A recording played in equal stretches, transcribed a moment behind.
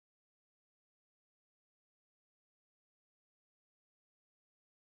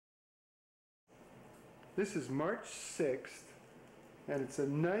This is March 6th, and it's a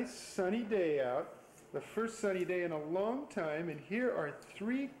nice sunny day out. The first sunny day in a long time, and here are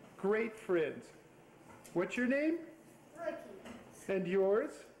three great friends. What's your name? Ricky. And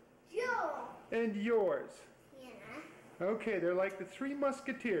yours? Joe. And yours? Hannah. Okay, they're like the three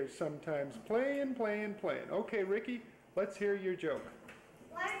Musketeers sometimes, playing. Okay, Ricky, let's hear your joke.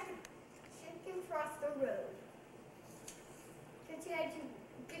 Why did the chicken cross the road? Because he had to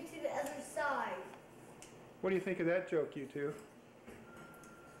get to the other side. What do you think of that joke, you two?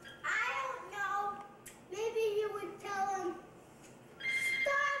 I don't know. Maybe you would tell him,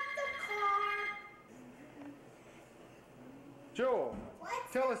 stop the car. Joel,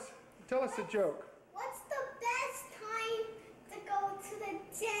 tell us a joke. What's the best time to go to the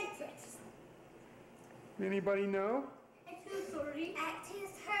dentist? Anybody know? At 2:30. At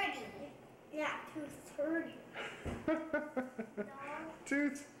 2:30. Yeah, 2:30. No.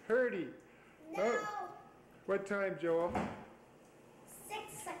 2:30. No. Oh. What time, Joel?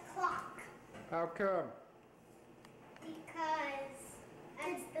 6 o'clock. How come? Because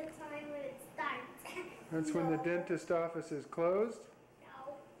that's the time when it starts. That's when the dentist office is closed?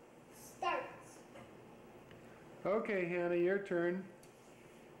 No. Starts. Okay, Hannah, your turn.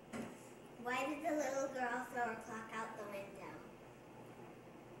 Why did the little girl throw her clock out the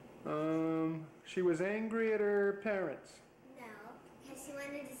window? She was angry at her parents. No, because she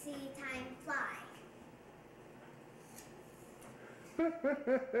wanted to see time fly.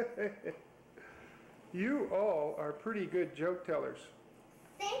 You all are pretty good joke tellers.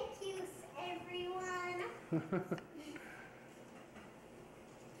 Thank you, everyone.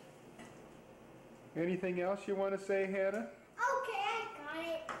 Anything else you want to say, Hannah? Okay, I got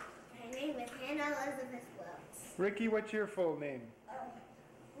it. My name is Hannah Elizabeth Wilkes. Ricky, what's your full name?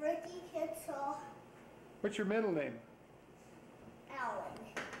 Ricky Kitzel What's your middle name?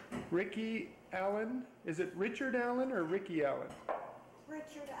 Allen. Ricky Allen? Is it Richard Allen or Ricky Allen?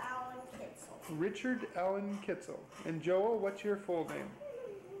 Richard Allen Kitzel. Richard Allen Kitzel. And Joel, what's your full name?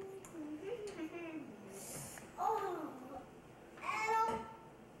 Oh, Adam.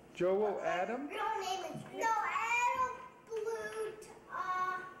 Joel Adam? Real name is Adam Blute.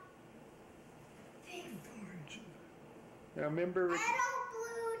 Now remember, Adam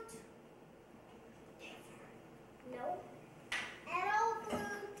Blute. No. Adam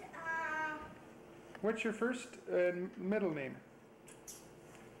Blute. what's your first and middle name?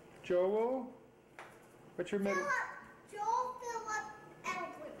 Joel? What's your middle? Joel Philip Adam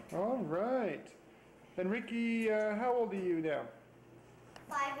Blute. All right. And Ricky, how old are you now?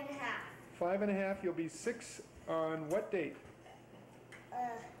 5.5. 5.5. You'll be 6 on what date?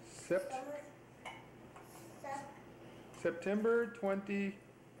 September 20.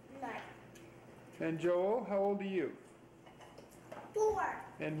 9. And Joel, how old are you? 4.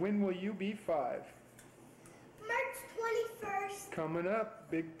 And when will you be 5? March 21st. Coming up,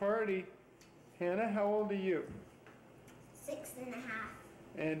 big party. Hannah, how old are you? 6.5.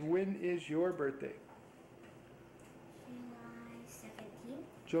 And when is your birthday? July 17th.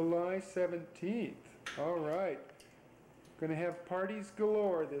 July 17th. All right. Gonna have parties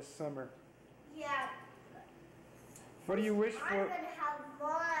galore this summer. Yeah. What do you wish I'm for? gonna have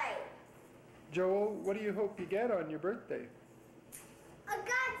mine. Joel, what do you hope you get on your birthday? A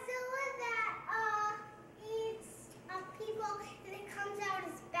Godzilla that eats people and it comes out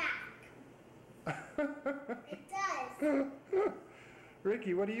his back. It does.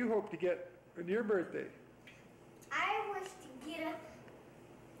 Ricky, what do you hope to get on your birthday? I wish to get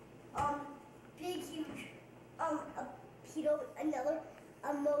a big huge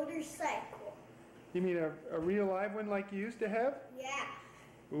a motorcycle. You mean a real live one like you used to have? Yeah.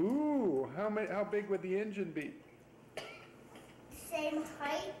 Ooh, how big would the engine be? Same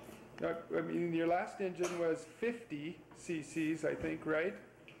height. I mean, your last engine was 50 cc's, I think, right?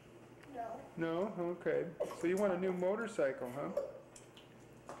 No. No? Okay. So you want a new motorcycle, huh?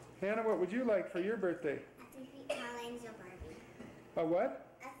 Hannah, what would you like for your birthday? A 3 feet tall angel Barbie. A what?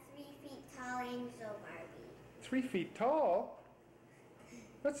 A 3 feet tall angel Barbie. 3 feet tall?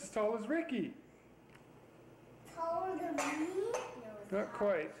 That's as tall as Ricky. Taller than me? No, it's Not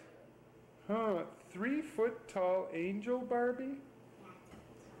quite. Huh, 3 foot tall angel Barbie?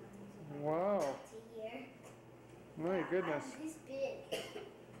 Yeah, Wow. to here. My goodness. I'm this big.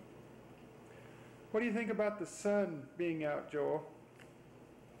 What do you think about the sun being out, Joel?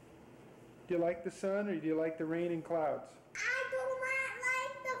 Do you like the sun or do you like the rain and clouds? I do not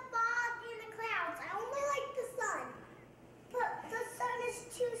like the fog and the clouds. I only like the sun. But the sun is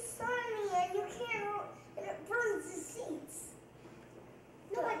too sunny and you can't, and it burns the seats.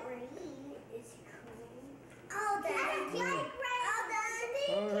 No, but rain is cool. All the like rain.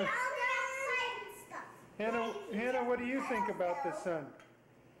 All the outside and stuff. Hannah, what do you think about the sun?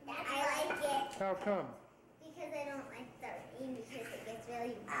 I like it. How come? Because I don't like the rain because it gets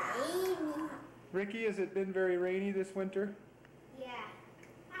really rainy. Ricky, has it been very rainy this winter? Yeah.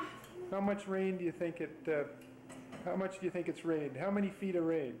 How much rain do you think how much do you think it's rained? How many feet of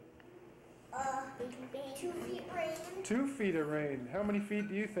rain? 2 feet rain. 2 feet of rain. How many feet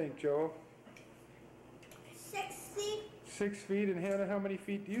do you think, Joel? 6 feet. 6 feet. And Hannah, how many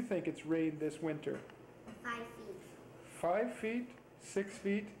feet do you think it's rained this winter? 5 feet. 5 feet, 6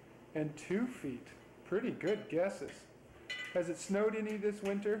 feet, and 2 feet. Pretty good guesses. Has it snowed any this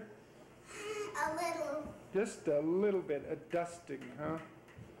winter? A little. Just a little bit, a dusting, huh?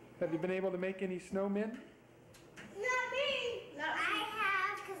 Have you been able to make any snowmen? Not me. I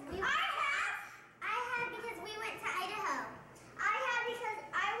have because we. I have because we went to Idaho. I have because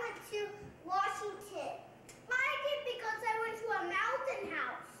I went to Washington. I did because I went to a mountain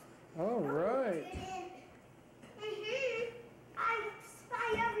house. All right. I spy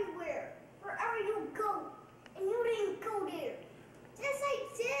everywhere, wherever you go, and you didn't go there. Yes, I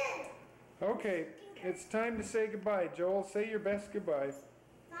did. Okay, it's time to say goodbye. Joel, say your best goodbye.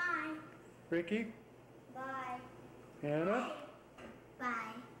 Bye. Ricky? Bye. Hannah?